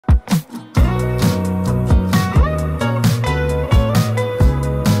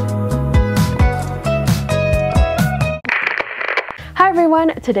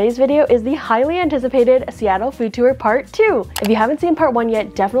everyone, today's video is the highly anticipated Seattle food tour part 2. If you haven't seen part 1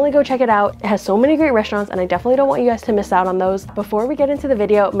 yet, definitely go check it out. It has so many great restaurants and I definitely don't want you guys to miss out on those. Before we get into the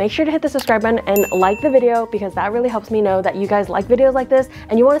video, make sure to hit the subscribe button and like the video because that really helps me know that you guys like videos like this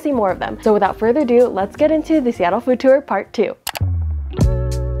and you want to see more of them. So without further ado, let's get into the Seattle food tour part 2.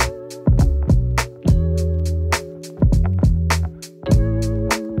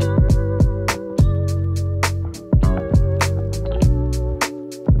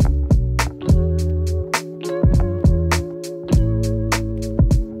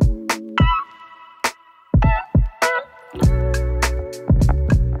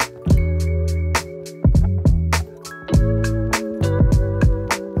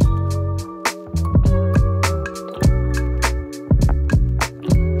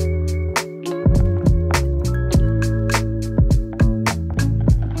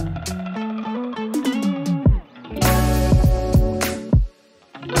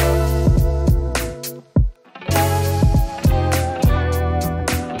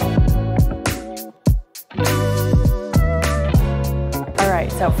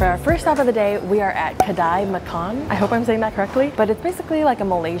 So for our first stop of the day, we are at Kedai Makan. I hope I'm saying that correctly, but it's basically like a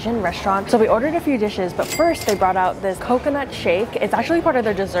Malaysian restaurant. So we ordered a few dishes, but first they brought out this coconut shake. It's actually part of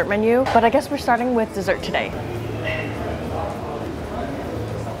their dessert menu, but I guess we're starting with dessert today.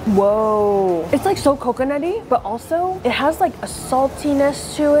 Whoa, it's like so coconutty, but also it has like a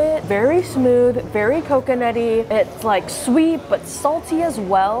saltiness to it. Very smooth, very coconutty. It's like sweet but salty as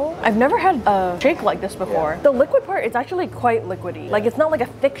well. I've never had a shake like this before. The liquid part is actually quite liquidy. Like it's not like a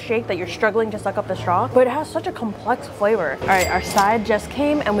thick shake that you're struggling to suck up the straw, but it has such a complex flavor. All right, our side just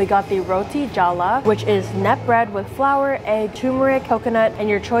came and we got the roti jala, which is net bread with flour, egg, turmeric, coconut, and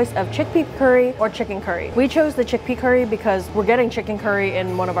your choice of chickpea curry or chicken curry. We chose the chickpea curry because we're getting chicken curry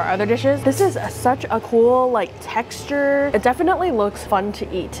in one of our other dishes. This is such a cool like texture. It definitely looks fun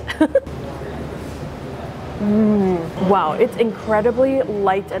to eat. Wow, it's incredibly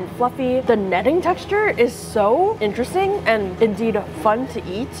light and fluffy. The netting texture is so interesting and indeed fun to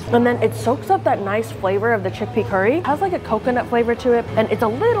eat. And then it soaks up that nice flavor of the chickpea curry. It has like a coconut flavor to it and it's a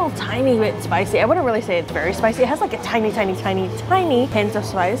little tiny bit spicy. I wouldn't really say it's very spicy. It has like a tiny hint of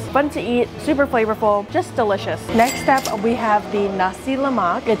spice. Fun to eat, super flavorful, just delicious. Next up, we have the nasi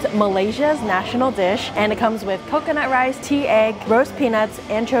lemak. It's Malaysia's national dish and it comes with coconut rice, tea egg, roast peanuts,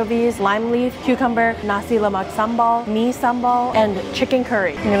 anchovies, lime leaf, cucumber, nasi lemak sambal, mee sambal, and chicken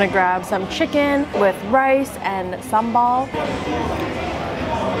curry. I'm gonna grab some chicken with rice and sambal.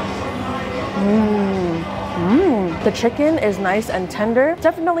 The chicken is nice and tender.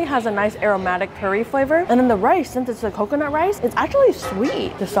 Definitely has a nice aromatic curry flavor. And then the rice, since it's a coconut rice, it's actually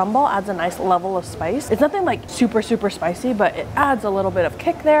sweet. The sambal adds a nice level of spice. It's nothing like super spicy, but it adds a little bit of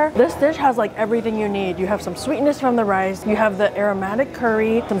kick there. This dish has like everything you need. You have some sweetness from the rice, you have the aromatic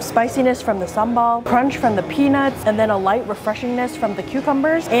curry, some spiciness from the sambal, crunch from the peanuts, and then a light refreshingness from the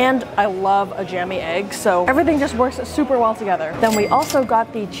cucumbers. And I love a jammy egg, so everything just works super well together. Then we also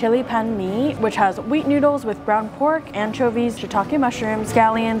got the chili pan mee, which has wheat noodles with brown pork, anchovies, shiitake mushrooms,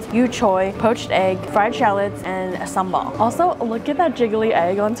 scallions, yu choy, poached egg, fried shallots, and a sambal. Also, look at that jiggly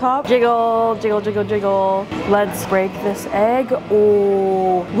egg on top. Jiggle, jiggle, jiggle, jiggle. Let's break this egg.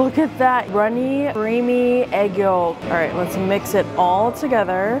 Oh, look at that runny, creamy egg yolk. All right, let's mix it all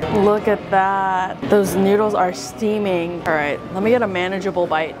together. Look at that. Those noodles are steaming. All right, let me get a manageable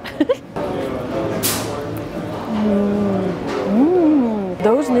bite.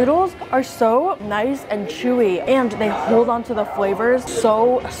 Those noodles are so nice and chewy and they hold on to the flavors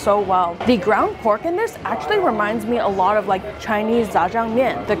so well. The ground pork in this actually reminds me a lot of like Chinese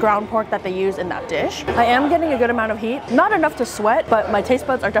jjajangmyeon, the ground pork that they use in that dish. I am getting a good amount of heat, not enough to sweat, but my taste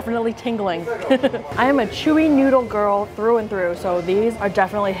buds are definitely tingling. I am a chewy noodle girl through and through, so these are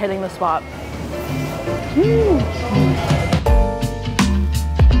definitely hitting the spot.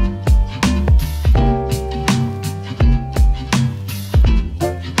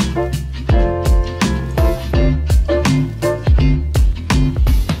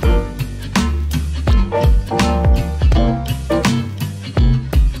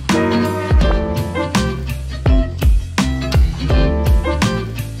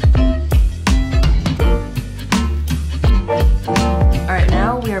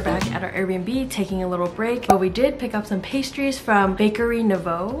 Airbnb, taking a little break, but we did pick up some pastries from Bakery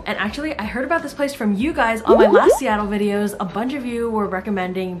Nouveau. And actually, I heard about this place from you guys on my last Seattle videos. A bunch of you were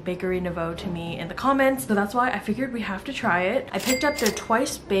recommending Bakery Nouveau to me in the comments, so that's why I figured we have to try it. I picked up their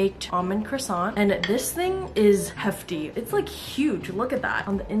twice baked almond croissant, and this thing is hefty. It's like huge. Look at that.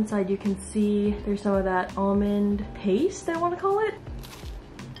 On the inside, you can see there's some of that almond paste, I want to call it.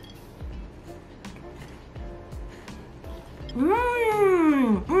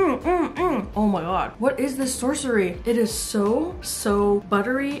 Oh my god. What is this sorcery? It is so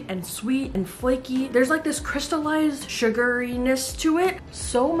buttery and sweet and flaky. There's like this crystallized sugariness to it.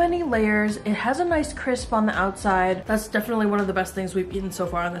 So many layers. It has a nice crisp on the outside. That's definitely one of the best things we've eaten so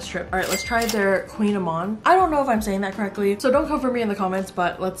far on this trip. All right, let's try their Queen Amon. I don't know if I'm saying that correctly, so don't come for me in the comments,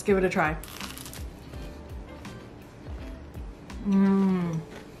 but let's give it a try.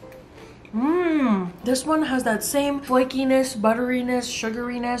 This one has that same flakiness, butteriness,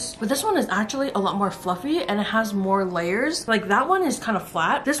 sugariness, but this one is actually a lot more fluffy and it has more layers. Like that one is kind of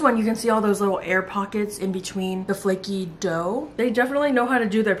flat. This one, you can see all those little air pockets in between the flaky dough. They definitely know how to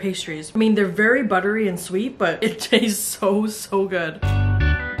do their pastries. I mean, they're very buttery and sweet, but it tastes so good.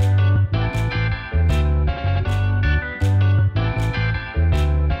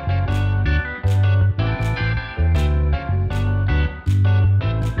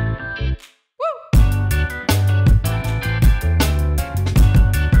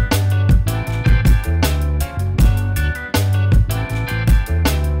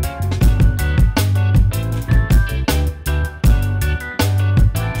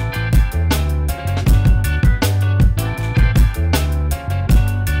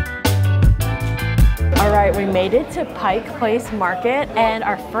 We made it to Pike Place Market, and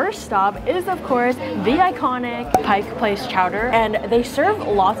our first stop is of course the iconic Pike Place Chowder, and they serve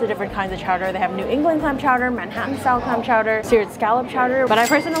lots of different kinds of chowder. They have New England clam chowder, Manhattan style clam chowder, seared scallop chowder, but I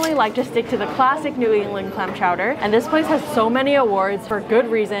personally like to stick to the classic New England clam chowder, and this place has so many awards for good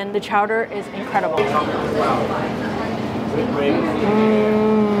reason. The chowder is incredible.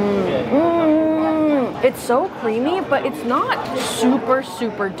 It's so creamy, but it's not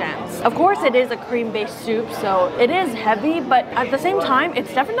super dense. Of course, it is a cream-based soup, so it is heavy, but at the same time,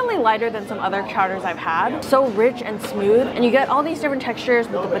 it's definitely lighter than some other chowders I've had. So rich and smooth, and you get all these different textures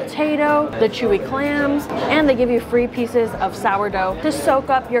with the potato, the chewy clams, and they give you free pieces of sourdough to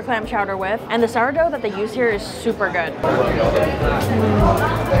soak up your clam chowder with. And the sourdough that they use here is super good.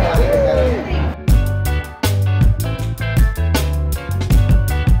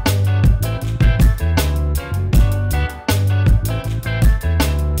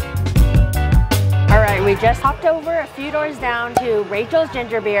 We just hopped over a few doors down to Rachel's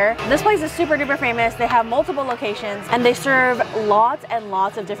Ginger Beer. This place is super duper famous. They have multiple locations and they serve lots and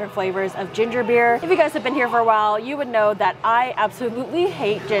lots of different flavors of ginger beer. If you guys have been here for a while, you would know that I absolutely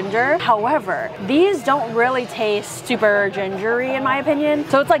hate ginger. However, these don't really taste super gingery in my opinion.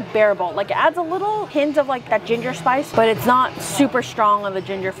 So it's like bearable. Like it adds a little hint of like that ginger spice, but it's not super strong on the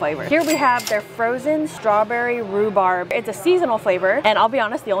ginger flavor. Here we have their frozen strawberry rhubarb. It's a seasonal flavor, and I'll be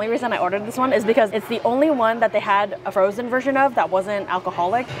honest, the only reason I ordered this one is because it's the only one that they had a frozen version of that wasn't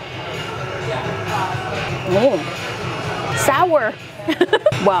alcoholic. Sour.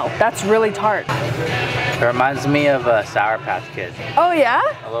 Wow, that's really tart. It reminds me of Sour Patch Kids. Oh yeah?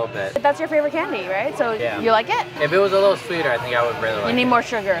 A little bit. That's your favorite candy, right? So yeah. You like it? If it was a little sweeter, I think I would really like it. You need more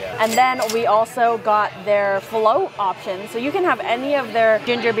sugar. Yeah. And then we also got their float option. So you can have any of their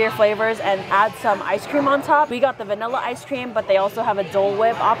ginger beer flavors and add some ice cream on top. We got the vanilla ice cream, but they also have a Dole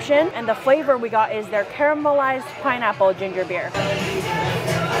Whip option. And the flavor we got is their caramelized pineapple ginger beer.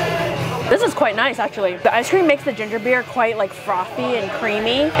 This is quite nice actually. The ice cream makes the ginger beer quite like frothy and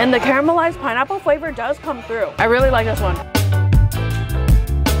creamy, and the caramelized pineapple flavor does come through. I really like this one.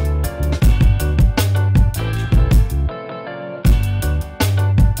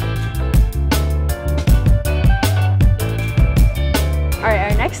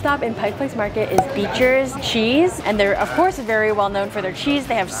 Next stop in Pike Place Market is Beecher's Cheese, and they're of course very well known for their cheese.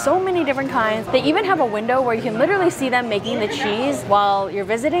 They have so many different kinds. They even have a window where you can literally see them making the cheese while you're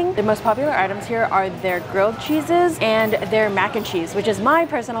visiting. The most popular items here are their grilled cheeses and their mac and cheese, which is my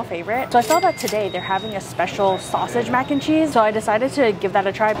personal favorite. So I saw that today they're having a special sausage mac and cheese, so I decided to give that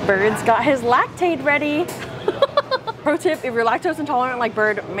a try. Bird's got his Lactaid ready. Pro tip, if you're lactose intolerant like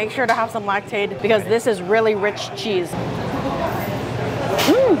Bird, make sure to have some Lactaid because this is really rich cheese.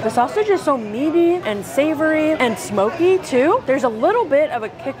 The sausage is so meaty and savory and smoky too. There's a little bit of a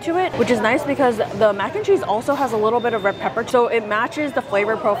kick to it, which is nice because the mac and cheese also has a little bit of red pepper, so it matches the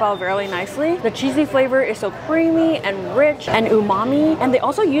flavor profile really nicely. The cheesy flavor is so creamy and rich and umami, and they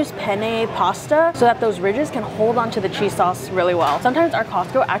also use penne pasta so that those ridges can hold onto the cheese sauce really well. Sometimes our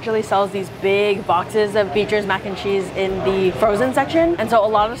Costco actually sells these big boxes of Beecher's mac and cheese in the frozen section, and so a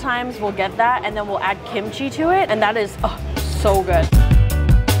lot of times we'll get that and then we'll add kimchi to it, and that is so good.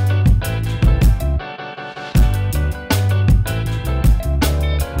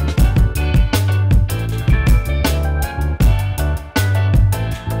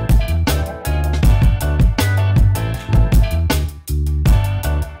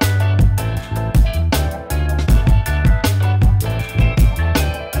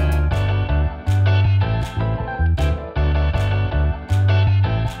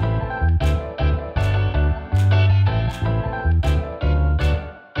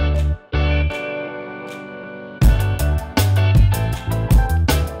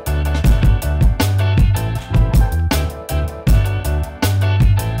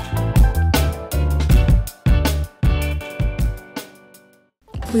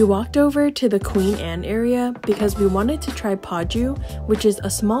 We walked over to the Queen Anne area because we wanted to try Paju, which is a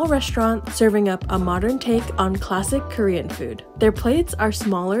small restaurant serving up a modern take on classic Korean food. Their plates are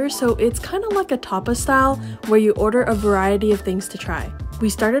smaller, so it's kind of like a tapas style where you order a variety of things to try. We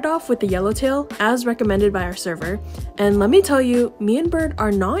started off with the yellowtail, as recommended by our server, and let me tell you, me and Bird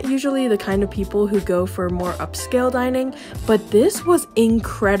are not usually the kind of people who go for more upscale dining, but this was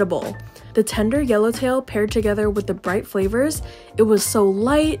incredible. The tender yellowtail paired together with the bright flavors, it was so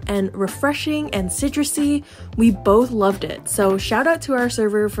light and refreshing and citrusy. We both loved it, so shout out to our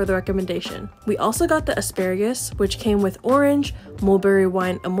server for the recommendation. We also got the asparagus, which came with orange, mulberry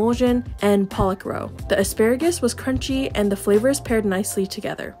wine emulsion, and pollock roe. The asparagus was crunchy and the flavors paired nicely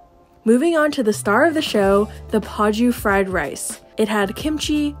together. Moving on to the star of the show, the Paju fried rice. It had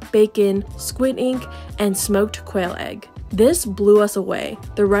kimchi, bacon, squid ink, and smoked quail egg. This blew us away.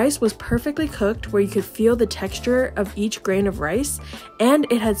 The rice was perfectly cooked where you could feel the texture of each grain of rice, and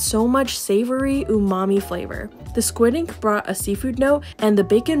it had so much savory umami flavor. The squid ink brought a seafood note and the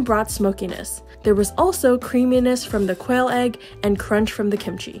bacon brought smokiness. There was also creaminess from the quail egg and crunch from the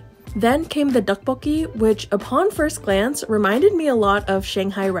kimchi. Then came the tteokbokki, which upon first glance reminded me a lot of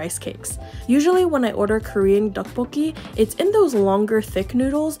Shanghai rice cakes. Usually when I order Korean tteokbokki, it's in those longer thick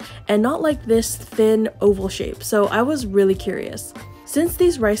noodles and not like this thin oval shape, so I was really curious. Since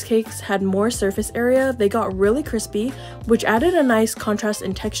these rice cakes had more surface area, they got really crispy, which added a nice contrast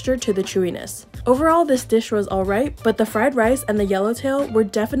in texture to the chewiness. Overall, this dish was alright, but the fried rice and the yellowtail were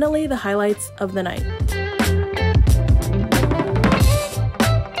definitely the highlights of the night.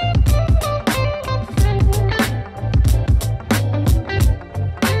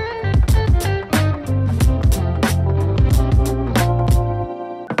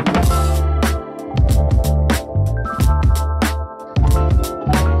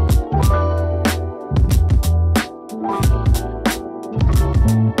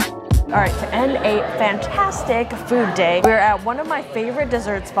 Alright, to end a fantastic food day, we're at one of my favorite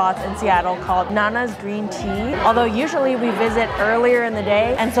dessert spots in Seattle called Nana's Green Tea. Although usually we visit earlier in the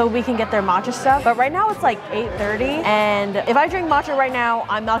day and so we can get their matcha stuff, but right now it's like 8:30 and if I drink matcha right now,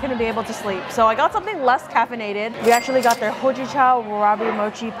 I'm not going to be able to sleep. So I got something less caffeinated. We actually got their hojicha warabi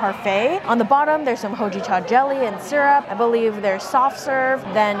mochi parfait. On the bottom, there's some hojicha jelly and syrup. I believe there's soft serve,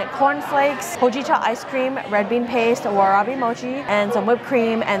 then cornflakes, hojicha ice cream, red bean paste, warabi mochi, and some whipped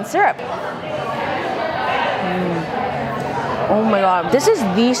cream and syrup. Oh my god, this is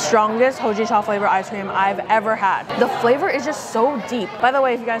the strongest hojicha flavor ice cream I've ever had. The flavor is just so deep. By the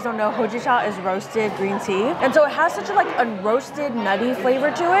way, if you guys don't know, hojicha is roasted green tea, and so it has such a roasted nutty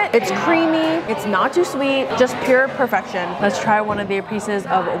flavor to it. It's creamy, it's not too sweet, just pure perfection. Let's try one of their pieces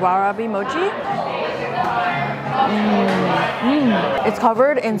of warabi mochi. It's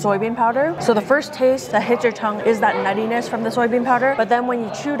covered in soybean powder, so the first taste that hits your tongue is that nuttiness from the soybean powder, but then when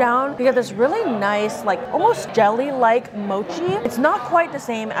you chew down, you get this really nice, almost jelly-like mochi. It's not quite the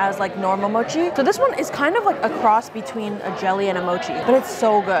same as normal mochi, so this one is kind of a cross between a jelly and a mochi, but it's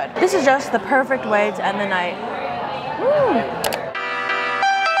so good. This is just the perfect way to end the night.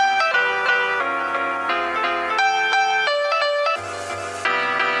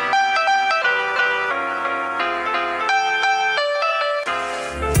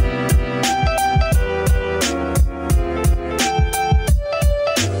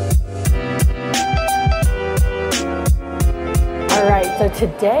 So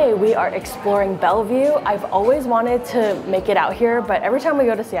today we are exploring Bellevue. I've always wanted to make it out here, but every time we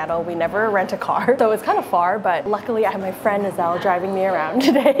go to Seattle, we never rent a car. So it's kind of far, but luckily I have my friend Nazelle driving me around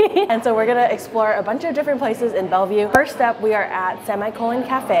today. And so we're gonna explore a bunch of different places in Bellevue. First up, we are at Semicolon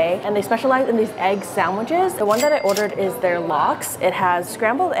Cafe, and they specialize in these egg sandwiches. The one that I ordered is their lox. It has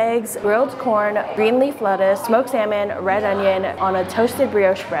scrambled eggs, grilled corn, green leaf lettuce, smoked salmon, red onion on a toasted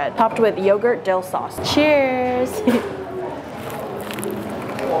brioche bread, topped with yogurt dill sauce. Cheers!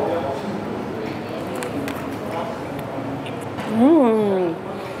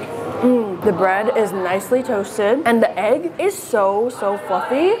 The bread is nicely toasted and the egg is so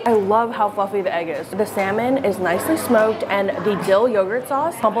fluffy. I love how fluffy the egg is. The salmon is nicely smoked and the dill yogurt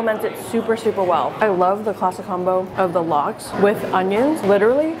sauce complements it super well. I love the classic combo of the lox with onions.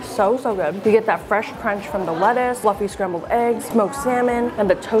 Literally so good. You get that fresh crunch from the lettuce, fluffy scrambled eggs, smoked salmon, and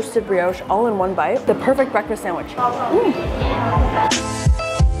the toasted brioche all in one bite. The perfect breakfast sandwich.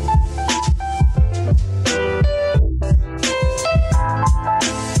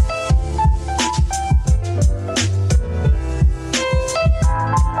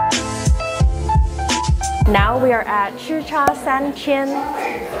 Now we are at Cha San Chen.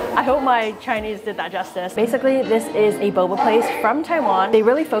 I hope my Chinese did that justice. Basically, this is a boba place from Taiwan. They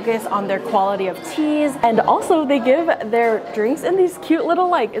really focus on their quality of teas, and also they give their drinks in these cute little,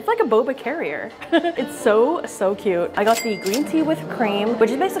 like, it's like a boba carrier. It's so cute. I got the green tea with cream, which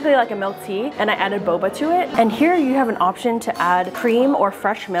is basically like a milk tea, and I added boba to it. And here you have an option to add cream or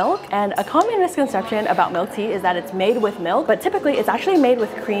fresh milk. And a common misconception about milk tea is that it's made with milk, but typically it's actually made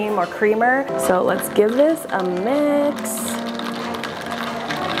with cream or creamer. So let's give this a mix.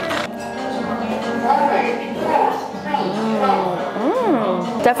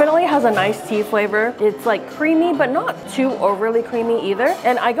 Definitely has a nice tea flavor. It's like creamy, but not too overly creamy either.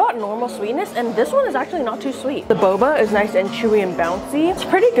 And I got normal sweetness, and this one is actually not too sweet. The boba is nice and chewy and bouncy. It's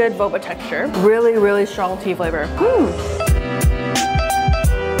pretty good boba texture. Really strong tea flavor.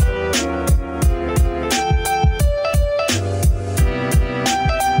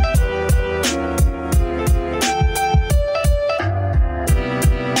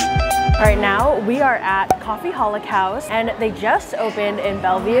 All right, now we are at Coffeeholic House, and they just opened in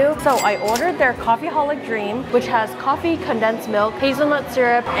Bellevue. So I ordered their Coffeeholic Dream, which has coffee, condensed milk, hazelnut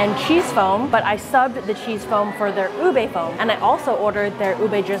syrup, and cheese foam, but I subbed the cheese foam for their ube foam. And I also ordered their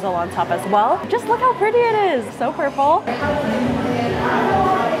ube drizzle on top as well. Just look how pretty it is, so purple.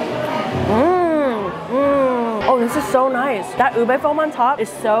 Oh, this is so nice. That ube foam on top is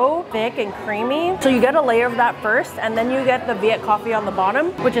so thick and creamy. So you get a layer of that first, and then you get the Viet coffee on the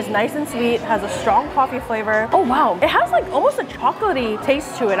bottom, which is nice and sweet, has a strong coffee flavor. Oh wow, it has like almost a chocolatey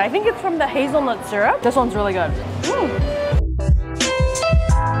taste to it. I think it's from the hazelnut syrup. This one's really good.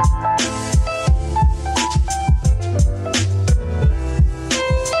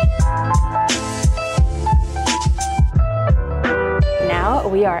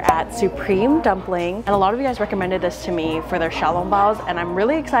 We are at Supreme Dumpling, and a lot of you guys recommended this to me for their xiaolongbao, and I'm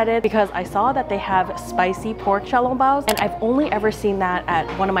really excited because I saw that they have spicy pork xiaolongbao, and I've only ever seen that at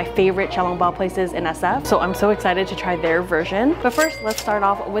one of my favorite xiaolongbao places in SF, so I'm so excited to try their version. But first, let's start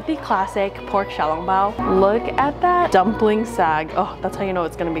off with the classic pork xiaolongbao. Look at that dumpling sag. Oh, that's how you know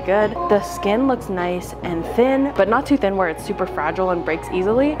it's gonna be good. The skin looks nice and thin, but not too thin where it's super fragile and breaks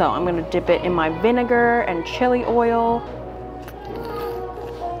easily. So I'm gonna dip it in my vinegar and chili oil.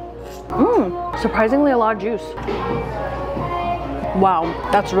 Surprisingly a lot of juice. Wow,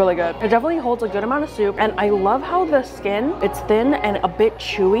 that's really good. It definitely holds a good amount of soup, and I love how the skin, it's thin and a bit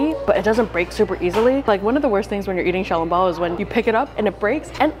chewy, but it doesn't break super easily. Like, one of the worst things when you're eating xiaolongbao is when you pick it up and it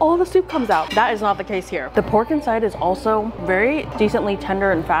breaks and all the soup comes out. That is not the case here. The pork inside is also very decently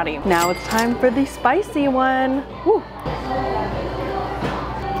tender and fatty. Now it's time for the spicy one. Woo.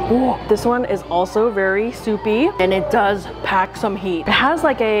 Ooh, this one is also very soupy, and it does pack some heat. It has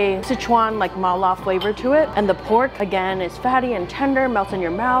like a Sichuan like mala flavor to it, and the pork again is fatty and tender, melts in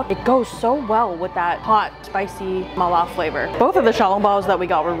your mouth. It goes so well with that hot spicy mala flavor. Both of the xiaolongbaos that we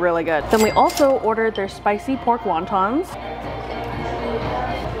got were really good. Then we also ordered their spicy pork wontons.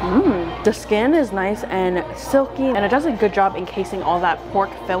 The skin is nice and silky, and it does a good job encasing all that pork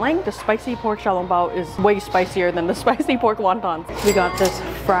filling. The spicy pork xiaolongbao is way spicier than the spicy pork wontons. We got this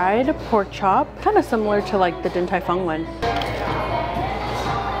fried pork chop, kind of similar to like the Din Tai Fung one.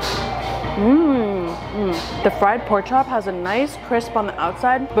 The fried pork chop has a nice crisp on the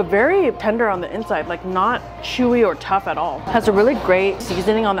outside, but very tender on the inside, like not chewy or tough at all. Has a really great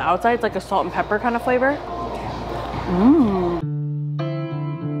seasoning on the outside. It's like a salt and pepper kind of flavor.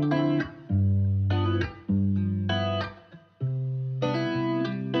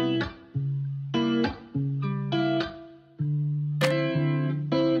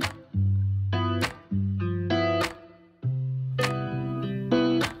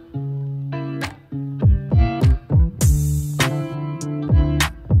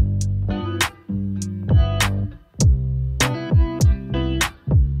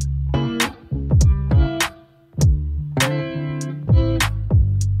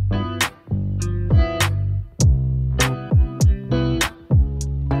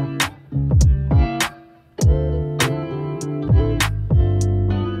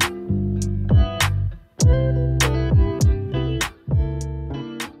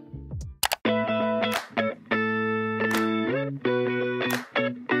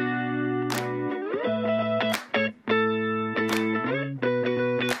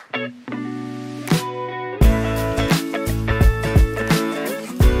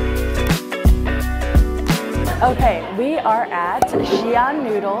 Okay, we are at Xi'an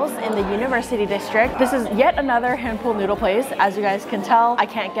Noodles in the University District. This is yet another hand-pulled noodle place. As you guys can tell, I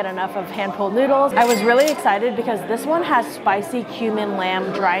can't get enough of hand-pulled noodles. I was really excited because this one has spicy cumin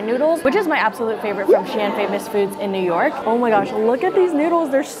lamb dry noodles, which is my absolute favorite from Xi'an Famous Foods in New York. Oh my gosh, look at these noodles.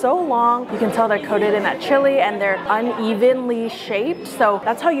 They're so long. You can tell they're coated in that chili and they're unevenly shaped. So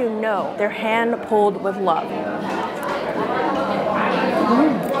that's how you know they're hand-pulled with love.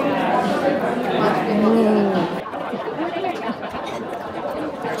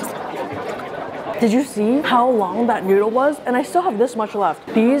 Did you see how long that noodle was? And I still have this much left.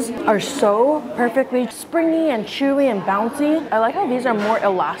 These are so perfectly springy and chewy and bouncy. I like how these are more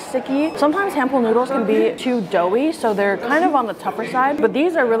elasticy. Sometimes hand-pulled noodles can be too doughy, so they're kind of on the tougher side, but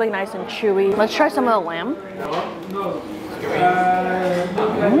these are really nice and chewy. Let's try some of the lamb.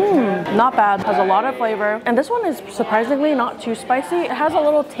 Not bad, has a lot of flavor. And this one is surprisingly not too spicy. It has a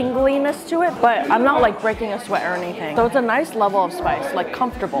little tingliness to it, but I'm not like breaking a sweat or anything. So it's a nice level of spice, like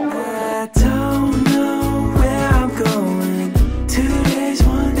comfortable. I don't know where I'm going. 2 days,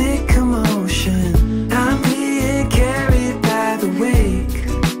 one big commotion. I'm being carried by the wake.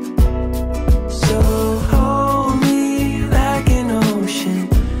 So hold me like an ocean.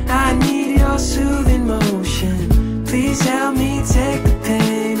 I need your soothing motion. Please help me take the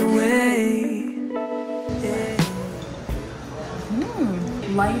pain away.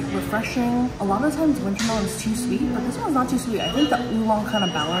 Light, refreshing. A lot of times winter melon is too sweet, but this one's not too sweet. I think the oolong kind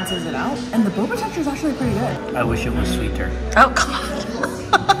of balances it out. And the boba texture is actually pretty good. I wish it was sweeter. Oh, come on.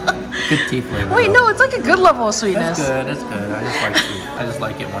 Good tea flavor. Wait, though. no, it's like a good level of sweetness. That's good. I just like sweet. I just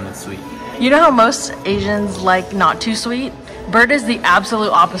like it when it's sweet. You know how most Asians like not too sweet? Bert is the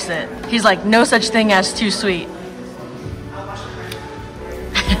absolute opposite. He's like, no such thing as too sweet.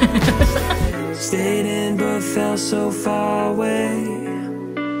 Stayed in but felt so far away.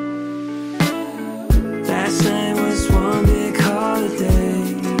 Last night was one big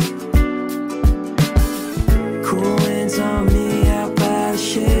holiday. Cool winds on me out by the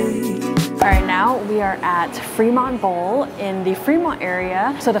shade. All right, now we are at Fremont Bowl in the Fremont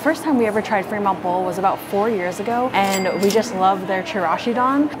area. So the first time we ever tried Fremont Bowl was about 4 years ago, and we just love their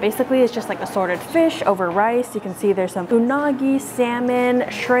chirashidon. Basically, it's just like assorted fish over rice. You can see there's some unagi, salmon,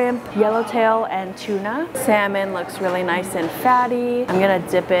 shrimp, yellowtail, and tuna. Salmon looks really nice and fatty. I'm gonna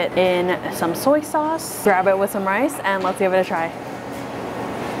dip it in some soy sauce, grab it with some rice, and let's give it a try.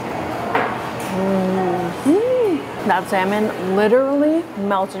 That salmon literally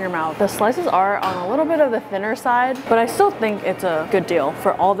melts in your mouth. The slices are on a little bit of the thinner side, but I still think it's a good deal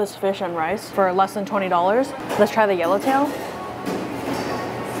for all this fish and rice for less than $20. Let's try the yellowtail.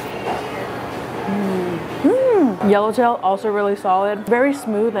 Yellowtail, also really solid. Very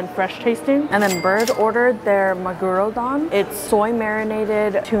smooth and fresh tasting. And then Bird ordered their magurodon. It's soy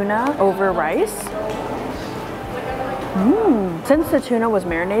marinated tuna over rice. Since the tuna was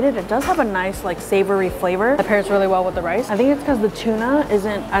marinated, it does have a nice like savory flavor that pairs really well with the rice. I think it's because the tuna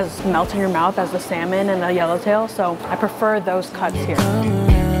isn't as melt in your mouth as the salmon and the yellowtail, so I prefer those cuts here.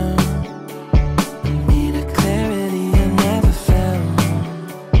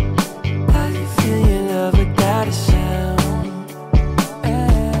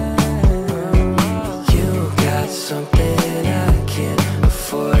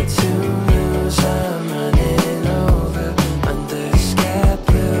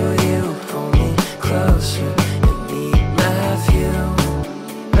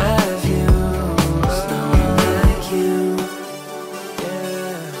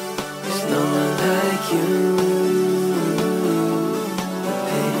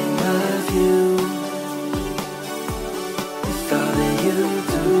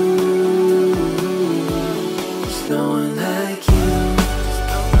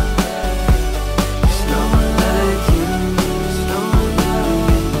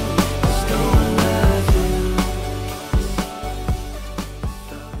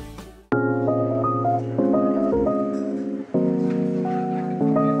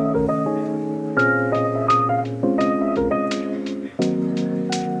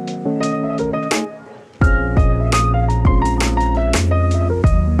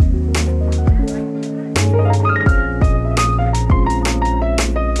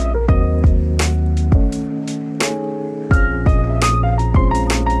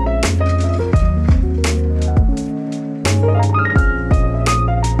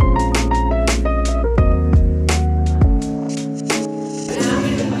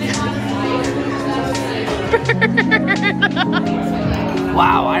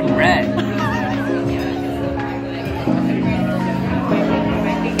 Wow, I'm red.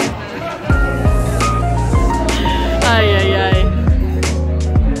 Ay, ay, ay.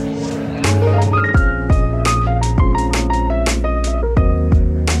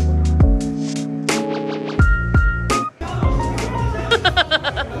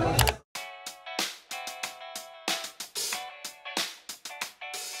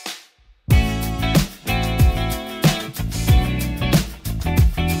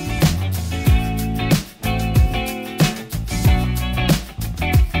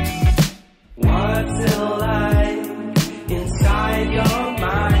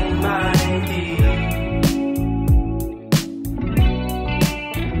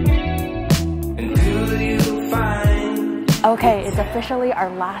 officially our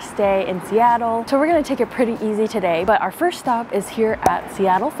last day in Seattle, so we're gonna take it pretty easy today. But our first stop is here at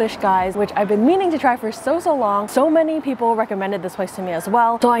Seattle Fish Guys, which I've been meaning to try for so long. So many people recommended this place to me as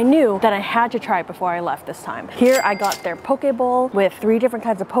well, so I knew that I had to try it before I left this time. Here I got their poke bowl with 3 different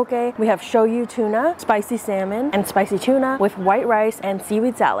kinds of poke. We have shoyu tuna, spicy salmon, and spicy tuna with white rice and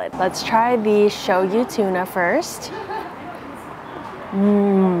seaweed salad. Let's try the shoyu tuna first.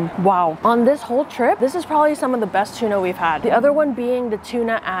 Wow. On this whole trip, this is probably some of the best tuna we've had. The other one being the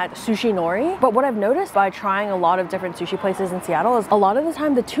tuna at Sushi Nori. But what I've noticed by trying a lot of different sushi places in Seattle is a lot of the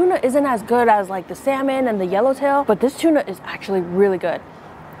time the tuna isn't as good as like the salmon and the yellowtail, but this tuna is actually really good.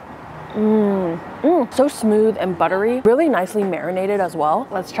 So smooth and buttery, really nicely marinated as well.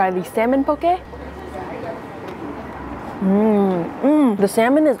 Let's try the salmon poke. The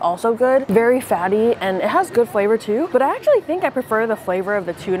salmon is also good, very fatty, and it has good flavor too, but I actually think I prefer the flavor of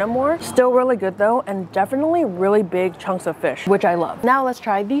the tuna more. Still really good though, and definitely really big chunks of fish, which I love. Now let's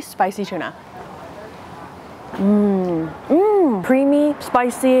try the spicy tuna. Creamy,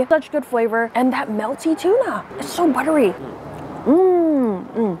 spicy, such good flavor, and that melty tuna, it's so buttery.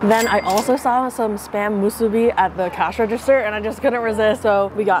 Then I also saw some spam musubi at the cash register and I just couldn't resist,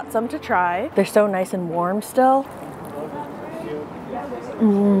 so we got some to try. They're so nice and warm still.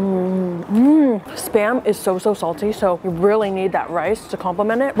 Spam is so salty, so you really need that rice to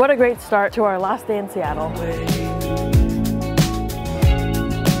complement it. What a great start to our last day in Seattle.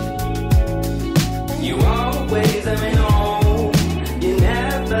 You always let me know. You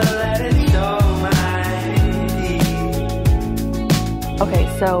never let it show Okay,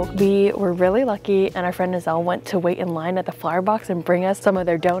 so we were really lucky and our friend Nazelle went to wait in line at the flower box and bring us some of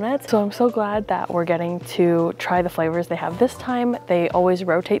their donuts. So I'm so glad that we're getting to try the flavors they have this time. They always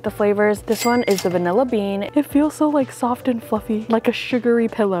rotate the flavors. This one is the vanilla bean. It feels so like soft and fluffy, like a sugary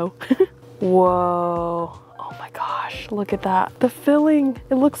pillow. Whoa, oh my gosh, look at that. The filling,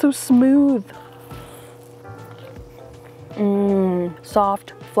 it looks so smooth.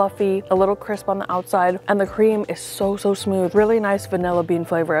 Soft, fluffy, a little crisp on the outside, and the cream is so smooth. Really nice vanilla bean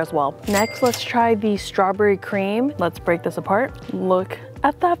flavor as well. Next, let's try the strawberry cream. Let's break this apart. Look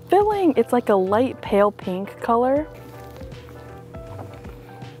at that filling. It's like a light pale pink color.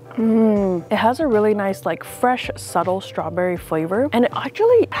 It has a really nice like fresh subtle strawberry flavor, and it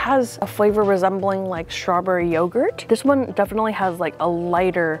actually has a flavor resembling like strawberry yogurt. This one definitely has like a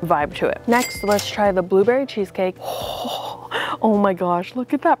lighter vibe to it. Next, let's try the blueberry cheesecake. Oh my gosh,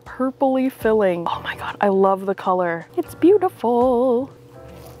 look at that purpley filling. Oh my god, I love the color. It's beautiful.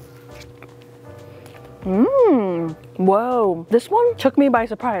 Whoa, this one took me by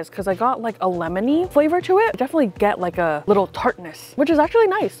surprise because I got like a lemony flavor to it. I definitely get like a little tartness, which is actually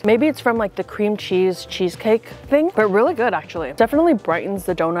nice. Maybe it's from like the cream cheese cheesecake thing, but really good actually. Definitely brightens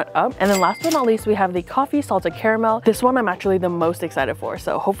the donut up. And then last but not least, we have the coffee salted caramel. This one I'm actually the most excited for,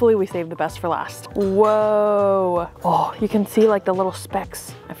 so hopefully we save the best for last. Whoa, oh, you can see like the little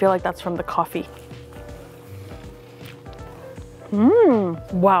specks. I feel like that's from the coffee.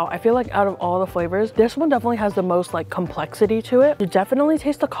 Wow, I feel like out of all the flavors, this one definitely has the most like complexity to it. You definitely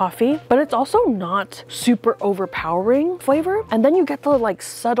taste the coffee, but it's also not super overpowering flavor. And then you get the like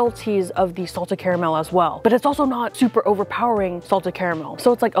subtleties of the salted caramel as well, but it's also not super overpowering salted caramel.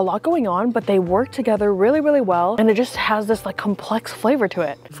 So it's like a lot going on, but they work together really well, and it just has this like complex flavor to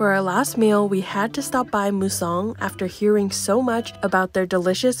it. For our last meal, we had to stop by Musong after hearing so much about their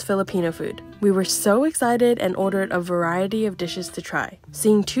delicious Filipino food. We were so excited and ordered a variety of dishes to try.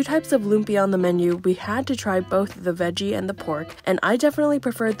 Seeing 2 types of lumpia on the menu, we had to try both the veggie and the pork, and I definitely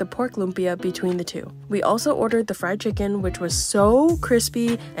preferred the pork lumpia between the 2. We also ordered the fried chicken, which was so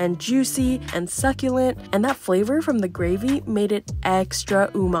crispy and juicy and succulent, and that flavor from the gravy made it extra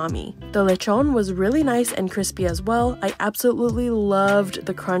umami. The lechon was really nice and crispy as well. I absolutely loved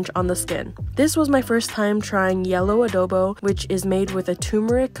the crunch on the skin. This was my first time trying yellow adobo, which is made with a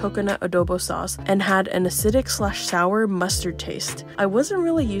turmeric coconut adobo sauce and had an acidic/sour mustard taste. I wasn't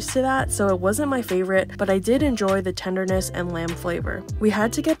really used to that, so it wasn't my favorite, but I did enjoy the tenderness and lamb flavor. We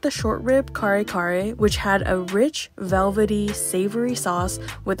had to get the short rib kare kare, which had a rich, velvety, savory sauce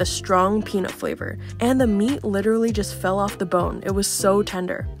with a strong peanut flavor, and the meat literally just fell off the bone. It was so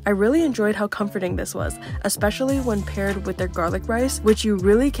tender. I really enjoyed how comforting this was, especially when paired with their garlic rice, which you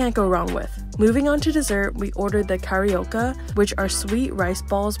really can't go wrong with. Moving on to dessert, we ordered the carioca, which are sweet rice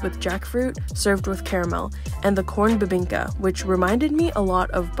balls with jackfruit served with caramel, and the corn bibingka, which reminded me a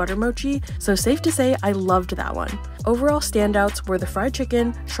lot of butter mochi, so safe to say I loved that one. Overall standouts were the fried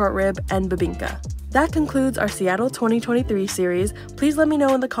chicken, short rib, and bibingka. That concludes our Seattle 2023 series. Please let me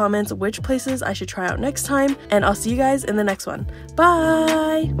know in the comments which places I should try out next time, and I'll see you guys in the next one.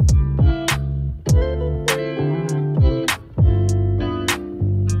 Bye!